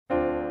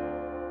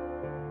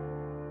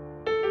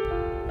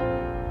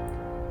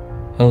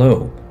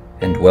Hello,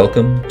 and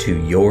welcome to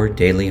Your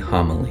Daily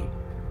Homily,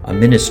 a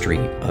ministry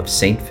of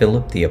St.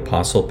 Philip the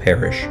Apostle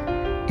Parish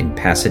in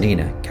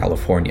Pasadena,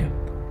 California.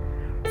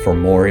 For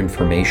more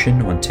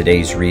information on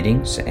today's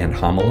readings and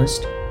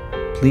homilist,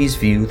 please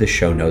view the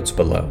show notes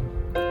below.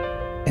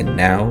 And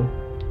now,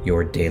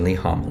 your daily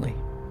homily.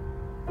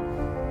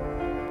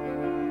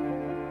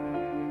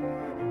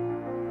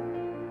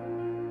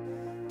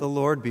 The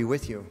Lord be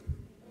with you.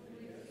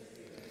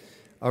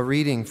 A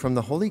reading from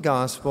the Holy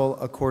Gospel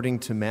according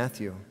to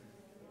Matthew.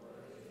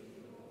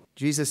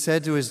 Jesus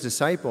said to his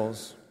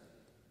disciples,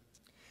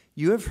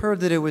 "You have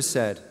heard that it was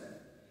said,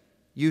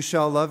 'You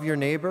shall love your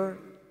neighbor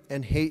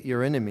and hate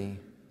your enemy.'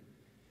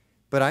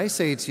 But I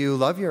say to you,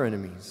 love your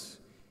enemies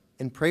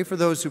and pray for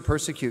those who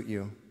persecute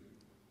you,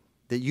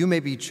 that you may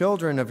be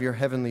children of your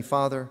heavenly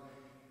Father,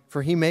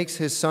 for he makes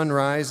his sun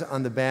rise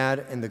on the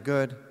bad and the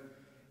good,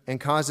 and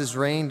causes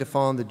rain to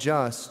fall on the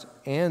just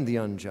and the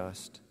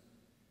unjust.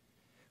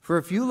 For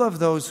if you love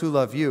those who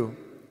love you,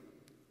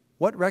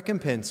 what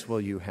recompense will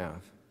you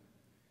have?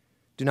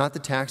 Do not the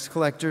tax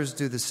collectors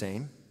do the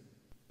same?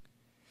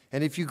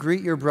 And if you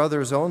greet your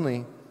brothers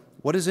only,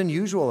 what is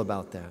unusual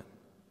about that?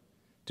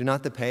 Do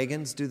not the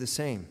pagans do the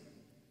same?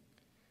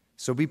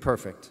 So be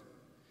perfect,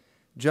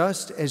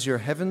 just as your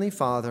heavenly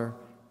Father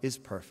is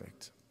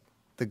perfect."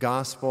 The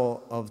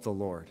Gospel of the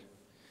Lord.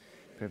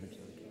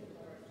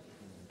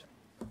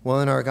 Well,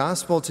 in our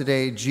Gospel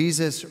today,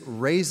 Jesus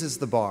raises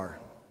the bar.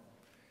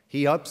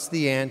 He ups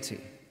the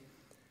ante.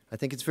 I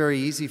think it's very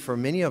easy for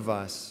many of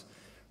us,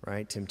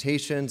 right?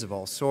 Temptations of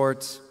all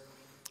sorts.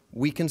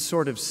 We can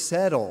sort of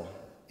settle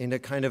into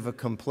kind of a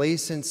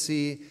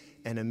complacency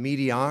and a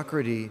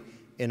mediocrity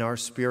in our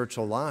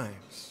spiritual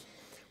lives,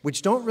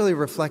 which don't really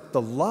reflect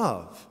the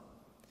love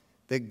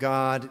that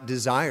God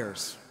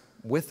desires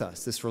with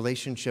us, this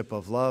relationship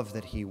of love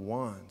that he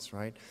wants,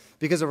 right?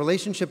 Because a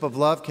relationship of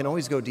love can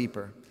always go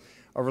deeper.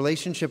 A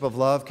relationship of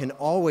love can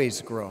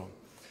always grow.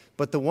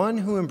 But the one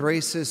who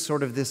embraces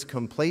sort of this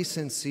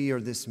complacency or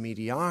this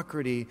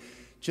mediocrity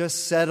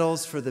just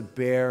settles for the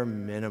bare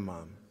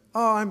minimum.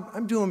 Oh,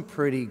 I'm doing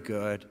pretty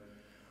good.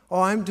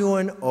 Oh, I'm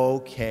doing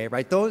okay,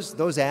 right?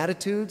 Those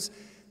attitudes,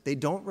 they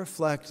don't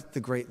reflect the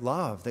great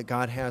love that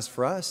God has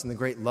for us and the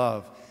great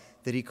love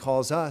that he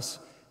calls us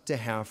to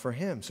have for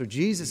him. So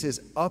Jesus is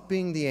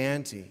upping the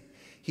ante.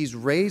 He's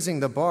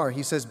raising the bar.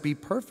 He says, be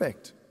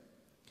perfect,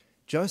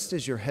 just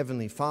as your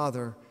heavenly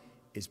Father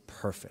is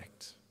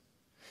perfect.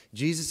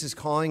 Jesus is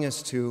calling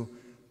us to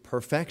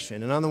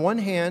perfection. And on the one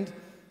hand,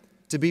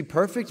 to be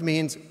perfect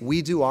means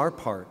we do our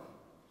part.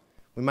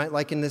 We might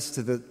liken this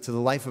to the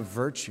life of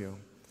virtue.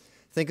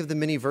 Think of the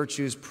many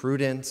virtues: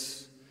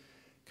 prudence,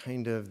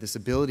 kind of this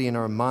ability in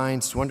our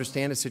minds to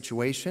understand a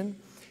situation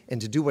and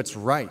to do what's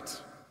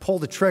right, pull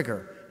the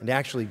trigger and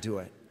actually do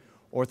it.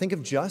 Or think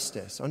of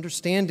justice,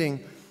 understanding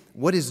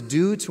what is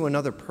due to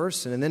another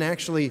person and then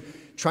actually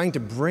trying to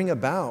bring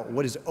about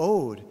what is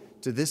owed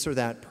to this or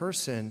that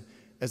person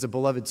as a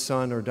beloved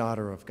son or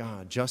daughter of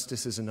God.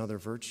 Justice is another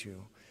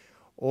virtue.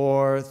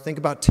 Or think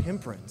about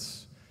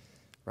temperance,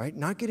 right?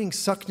 Not getting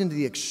sucked into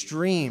the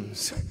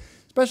extremes,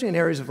 especially in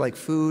areas of like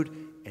food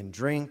and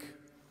drink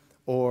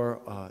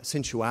or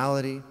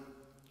sensuality,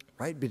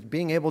 right? But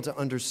being able to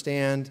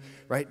understand,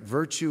 right,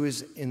 virtue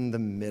is in the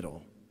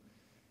middle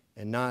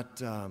and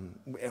not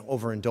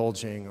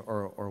overindulging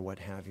or what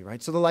have you,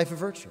 right? So the life of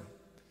virtue.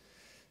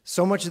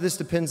 So much of this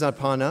depends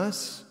upon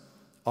us,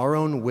 our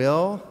own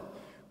will.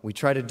 We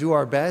try to do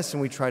our best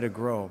and we try to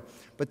grow.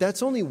 But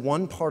that's only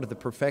one part of the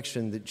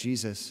perfection that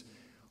Jesus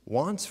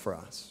wants for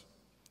us.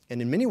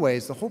 And in many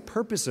ways, the whole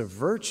purpose of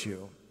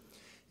virtue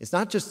is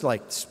not just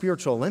like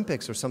spiritual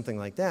Olympics or something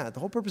like that.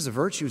 The whole purpose of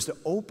virtue is to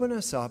open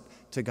us up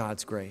to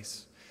God's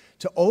grace,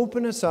 to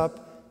open us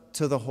up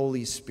to the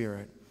Holy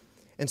Spirit.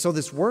 And so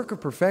this work of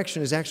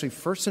perfection is actually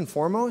first and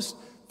foremost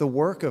the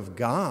work of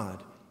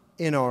God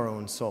in our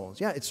own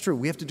souls. Yeah, it's true.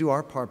 We have to do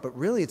our part, but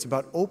really it's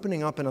about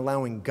opening up and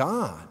allowing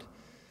God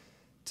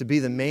to be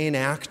the main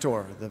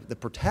actor, the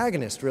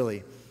protagonist,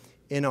 really,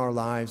 in our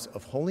lives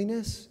of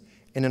holiness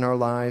and in our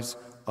lives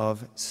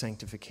of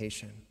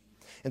sanctification.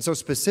 And so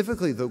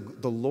specifically,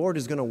 the Lord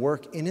is going to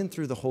work in and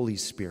through the Holy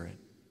Spirit.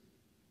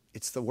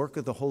 It's the work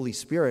of the Holy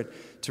Spirit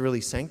to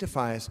really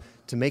sanctify us,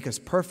 to make us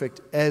perfect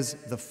as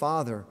the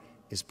Father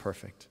is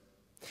perfect.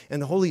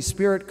 And the Holy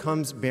Spirit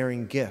comes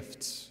bearing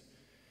gifts.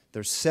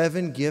 There's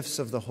 7 gifts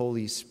of the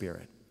Holy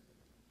Spirit.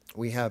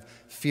 We have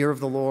fear of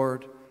the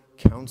Lord,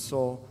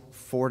 counsel,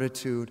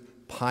 fortitude,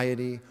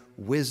 piety,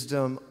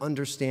 wisdom,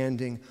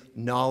 understanding,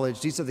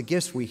 knowledge. These are the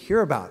gifts we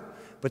hear about.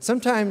 But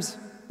sometimes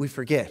we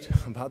forget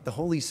about the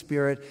Holy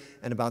Spirit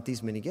and about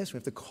these many gifts. We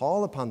have to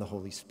call upon the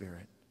Holy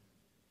Spirit.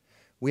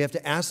 We have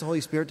to ask the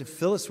Holy Spirit to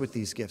fill us with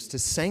these gifts, to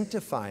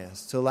sanctify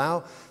us, to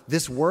allow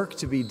this work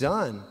to be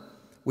done,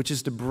 which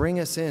is to bring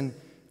us in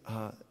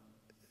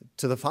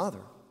to the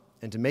Father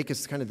and to make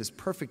us kind of this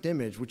perfect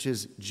image, which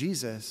is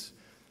Jesus,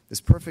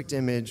 this perfect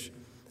image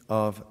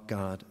of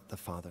God the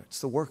Father.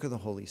 It's the work of the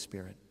Holy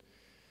Spirit.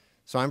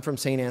 So I'm from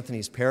St.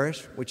 Anthony's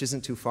Parish, which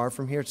isn't too far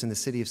from here. It's in the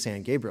city of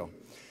San Gabriel.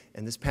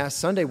 And this past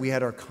Sunday, we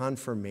had our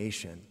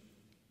confirmation.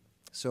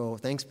 So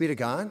thanks be to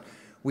God,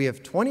 we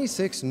have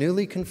 26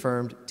 newly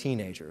confirmed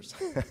teenagers.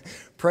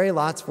 Pray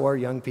lots for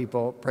young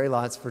people. Pray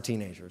lots for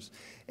teenagers.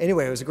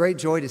 Anyway, it was a great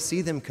joy to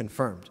see them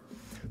confirmed.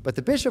 But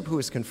the bishop who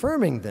was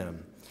confirming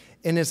them,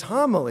 in his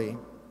homily,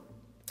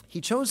 he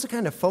chose to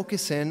kind of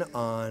focus in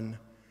on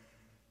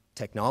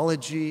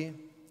technology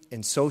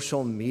and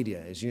social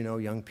media. As you know,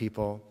 young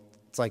people,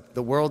 it's like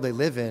the world they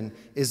live in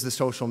is the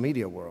social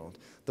media world.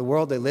 The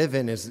world they live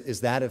in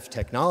is that of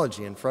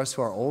technology. And for us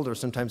who are older,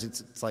 sometimes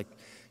it's like,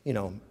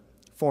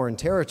 foreign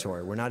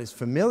territory. We're not as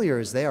familiar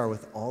as they are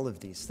with all of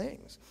these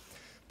things.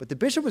 But the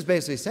bishop was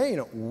basically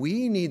saying,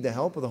 we need the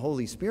help of the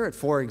Holy Spirit,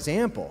 for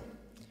example,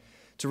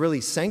 to really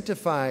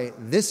sanctify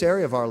this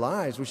area of our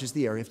lives, which is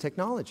the area of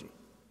technology.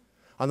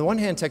 On the one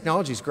hand,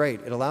 technology is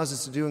great. It allows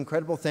us to do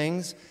incredible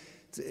things.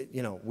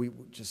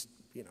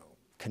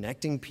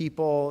 Connecting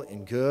people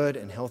in good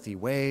and healthy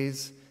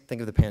ways. Think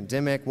of the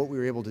pandemic, what we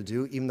were able to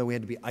do. Even though we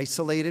had to be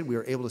isolated, we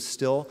were able to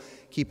still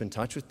keep in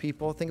touch with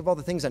people. Think of all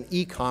the things on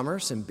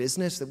e-commerce and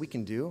business that we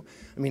can do.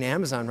 I mean,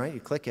 Amazon, right?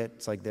 You click it,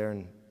 it's like there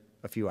in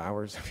a few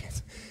hours.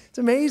 It's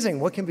amazing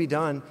what can be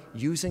done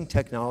using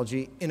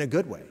technology in a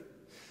good way.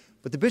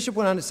 But the bishop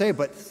went on to say,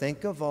 but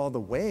think of all the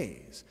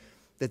ways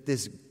that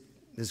this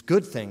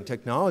good thing,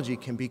 technology,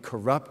 can be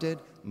corrupted,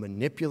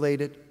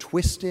 manipulated,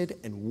 twisted,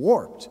 and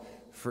warped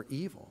for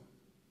evil.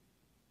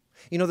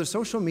 There's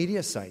social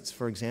media sites,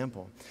 for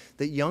example,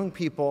 that young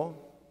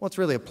people, it's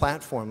really a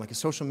platform, like a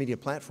social media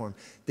platform,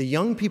 the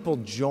young people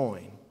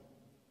join,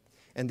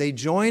 and they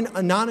join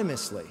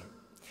anonymously.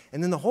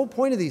 And then the whole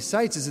point of these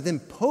sites is to then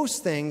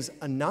post things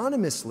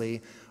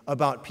anonymously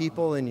about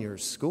people in your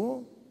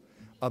school,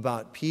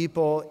 about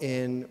people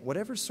in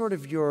whatever sort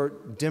of your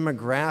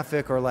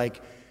demographic or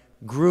like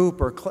group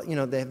or,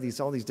 they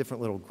have all these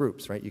different little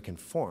groups, right, you can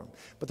form.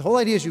 But the whole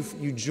idea is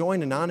you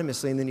join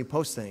anonymously and then you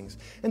post things.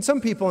 And some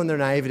people in their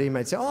naivety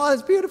might say, oh,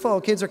 it's beautiful,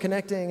 kids are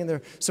connecting and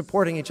they're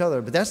supporting each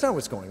other. But that's not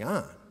what's going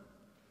on.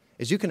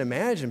 As you can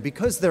imagine,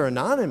 because they're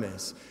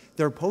anonymous,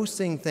 they're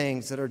posting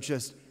things that are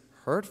just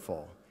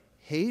hurtful,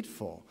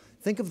 hateful.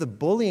 Think of the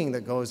bullying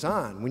that goes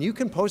on. When you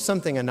can post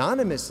something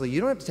anonymously,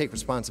 you don't have to take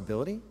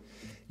responsibility.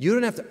 You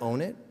don't have to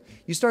own it.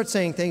 You start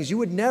saying things you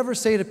would never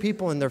say to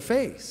people in their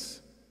face.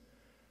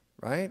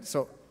 Right?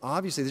 So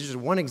obviously, this is just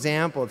one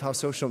example of how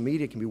social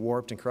media can be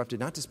warped and corrupted,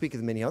 not to speak of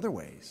the many other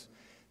ways.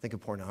 Think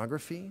of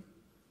pornography.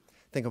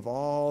 Think of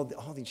all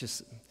these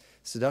just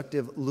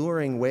seductive,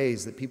 luring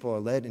ways that people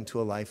are led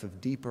into a life of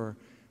deeper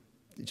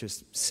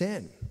just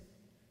sin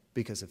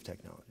because of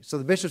technology. So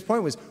the bishop's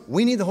point was,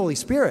 we need the Holy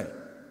Spirit.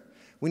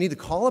 We need to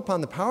call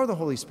upon the power of the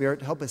Holy Spirit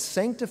to help us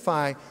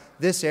sanctify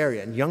this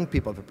area. And young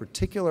people have a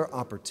particular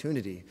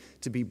opportunity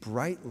to be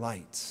bright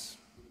lights.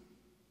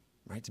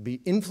 Right, to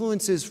be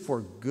influences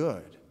for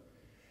good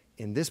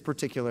in this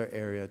particular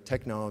area,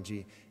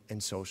 technology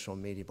and social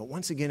media. But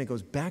once again, it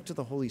goes back to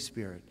the Holy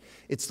Spirit.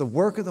 It's the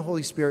work of the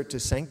Holy Spirit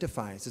to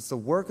sanctify us. It's the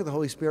work of the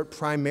Holy Spirit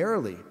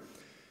primarily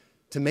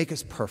to make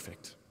us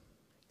perfect,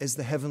 as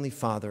the Heavenly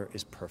Father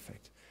is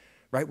perfect.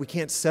 Right? We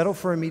can't settle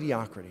for a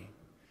mediocrity.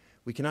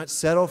 We cannot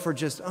settle for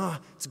just,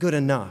 it's good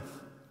enough.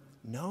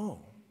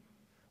 No.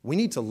 We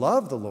need to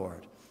love the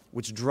Lord,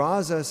 which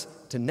draws us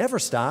to never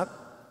stop.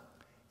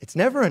 It's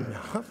never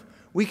enough.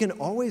 We can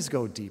always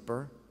go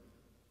deeper,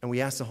 and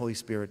we ask the Holy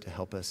Spirit to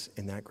help us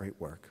in that great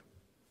work.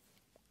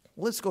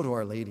 Let's go to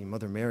Our Lady,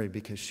 Mother Mary,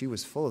 because she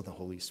was full of the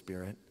Holy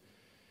Spirit.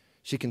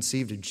 She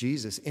conceived of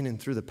Jesus in and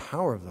through the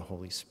power of the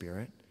Holy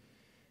Spirit.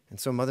 And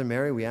so, Mother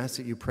Mary, we ask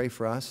that you pray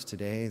for us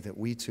today, that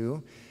we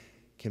too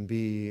can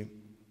be,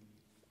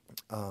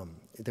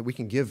 that we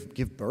can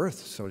give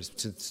birth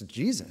to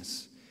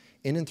Jesus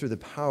in and through the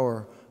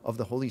power of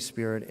the Holy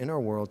Spirit in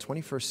our world,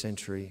 21st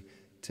century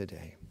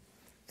today.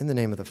 In the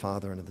name of the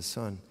Father, and of the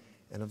Son,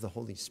 and of the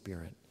Holy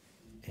Spirit.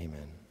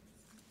 Amen.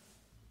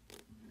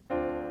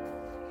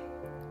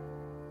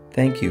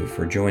 Thank you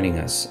for joining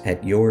us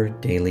at Your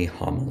Daily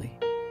Homily.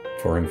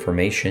 For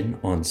information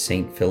on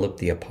St. Philip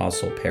the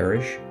Apostle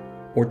Parish,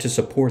 or to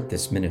support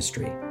this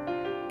ministry,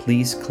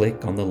 please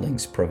click on the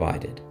links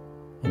provided.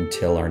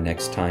 Until our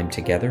next time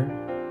together,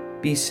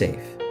 be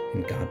safe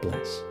and God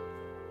bless.